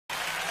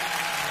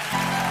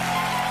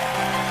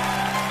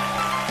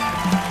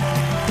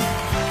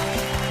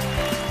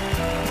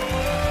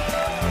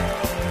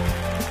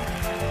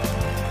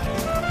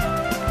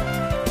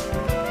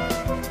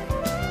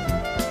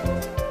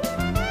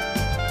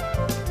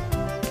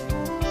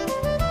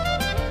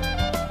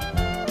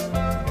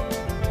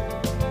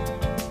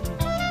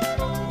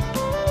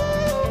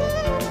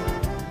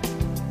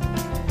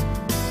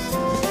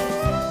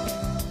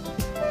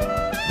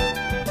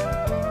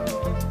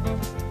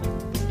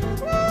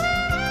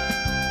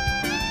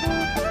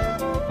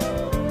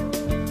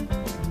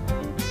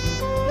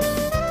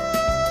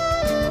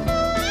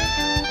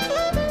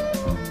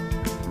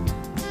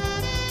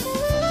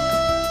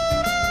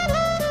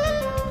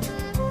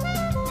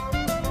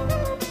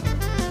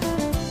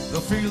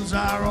fields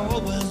are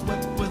always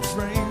wet with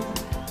rain.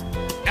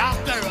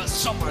 After a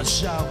summer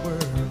shower,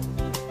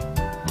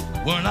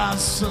 when I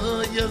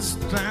saw you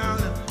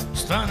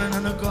standing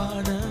in the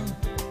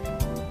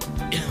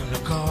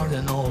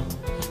garden, all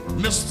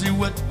misty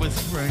wet with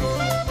rain.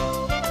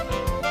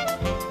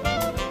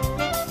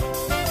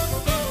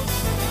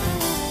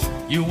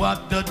 You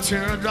wipe the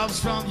teardrops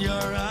from your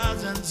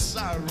eyes in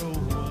sorrow.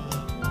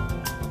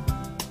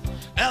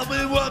 Help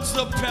me watch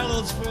the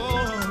petals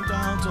fall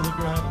down to the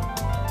ground.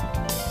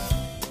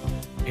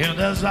 And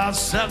as I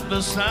sat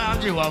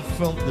beside you, I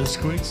felt this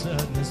great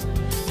sadness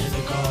in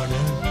the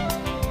garden.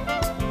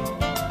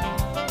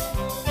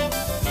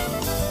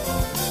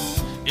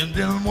 And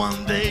then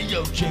one day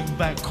you came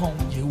back home.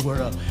 You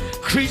were a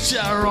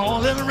creature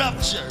all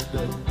enraptured.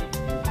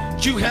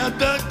 You had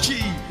the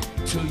key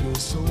to your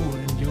soul,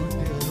 and you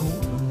did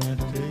open that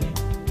day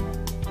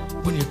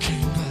when you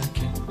came back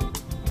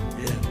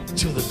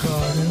to the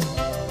garden.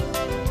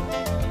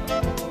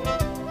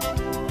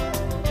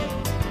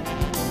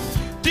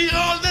 The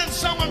old and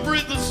summer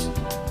breezes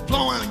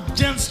blowing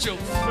against your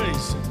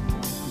face,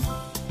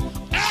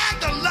 and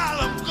the light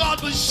of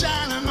God was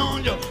shining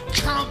on your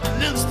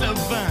countenance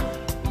divine.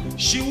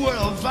 She wore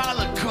a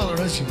violet color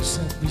as you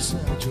sat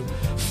beside your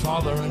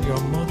father and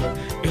your mother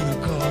in the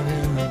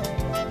garden.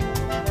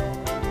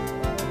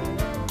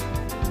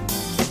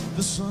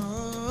 The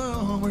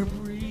summer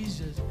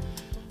breezes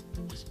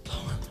was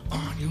blowing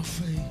on your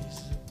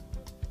face.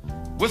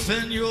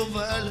 Within your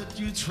violet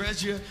you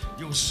treasure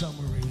your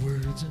summery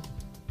words.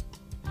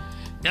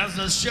 As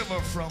a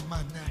shiver from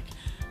my neck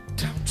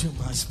down to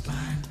my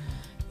spine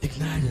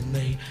ignited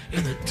me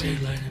in the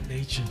daylight of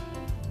nature.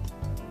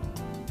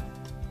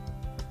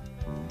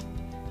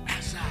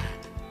 As I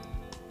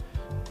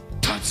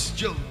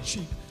touched your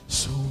cheek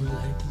so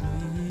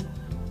lightly,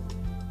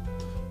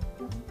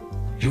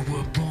 you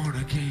were born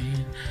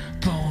again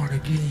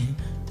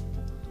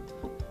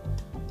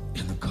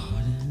in the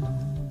garden.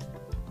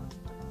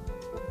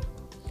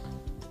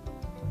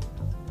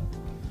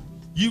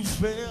 You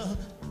fell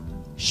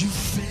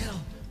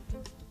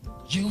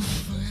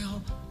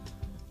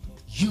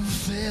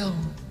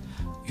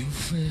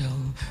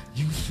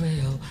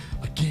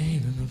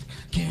again and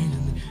again,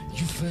 and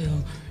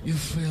you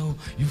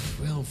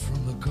fell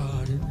from the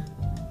garden.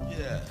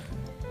 Yeah.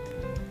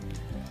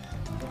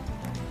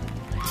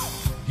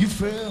 You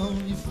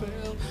fell.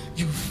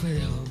 You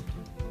fell.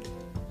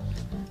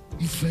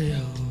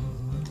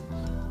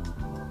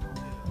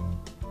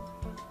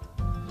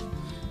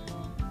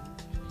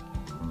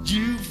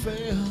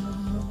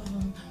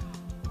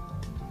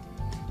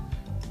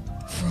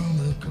 From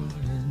the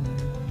garden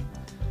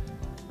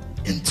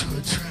into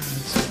a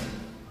trance.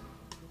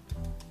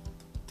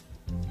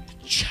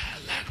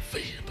 Childlike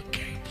vision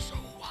became so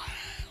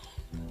wild,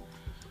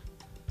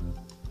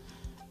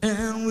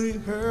 and we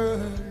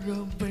heard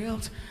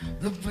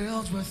the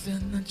bells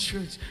within the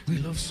church we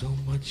loved so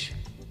much,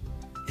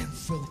 and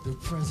felt the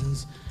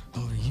presence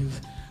of the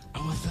youth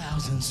of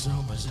 1,000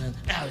 summers. And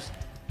as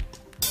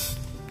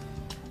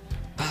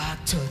I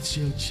touched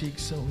your cheek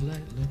so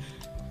lightly,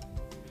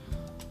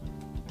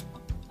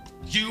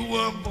 you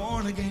were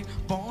born again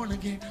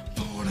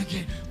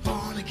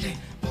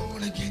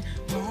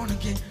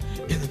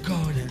in the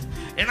garden.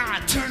 And I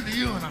turned to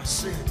you and I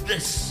said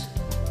this: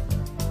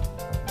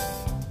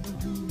 no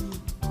guru,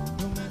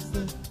 no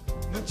master,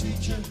 no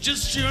teacher,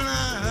 just you and I,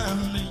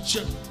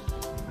 nature,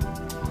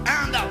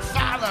 and the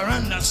Father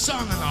and the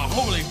Son and the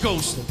Holy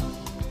Ghost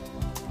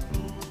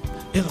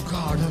in the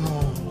garden,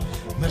 all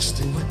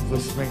misty wet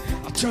with rain.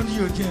 I turned to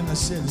you again and I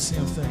said the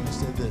same thing. I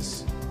said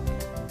this: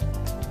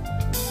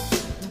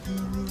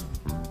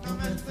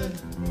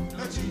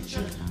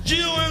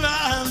 you and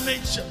I,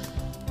 nature,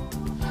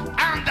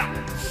 and the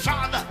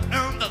Father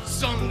and the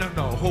Son and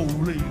the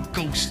Holy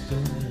Ghost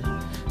in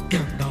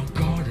the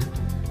garden,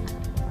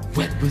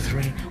 wet with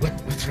rain,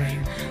 wet with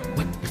rain,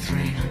 wet with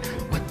rain,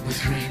 wet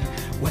with rain,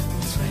 wet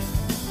with rain.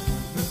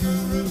 No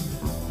guru,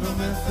 no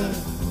method,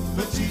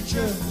 no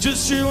teacher,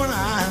 just you and I,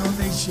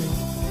 nature,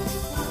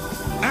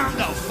 and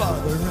the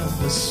Father and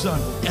the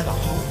Son and the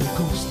Holy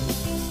Ghost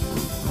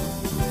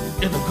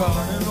in the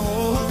garden,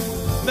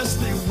 oh,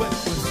 misty wet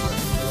with rain.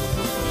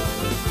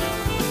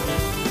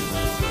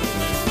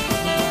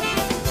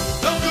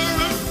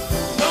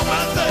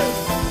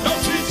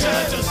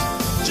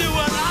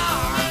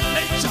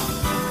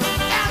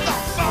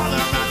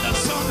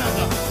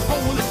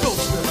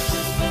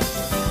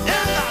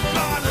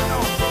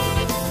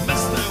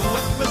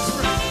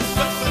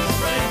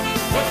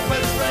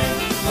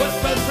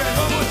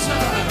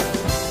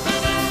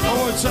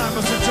 Time,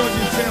 Mr.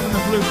 Georgie Family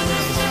and Blue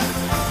Friends.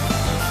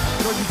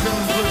 Georgie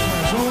Family and Blue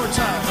Friends. One more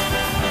time.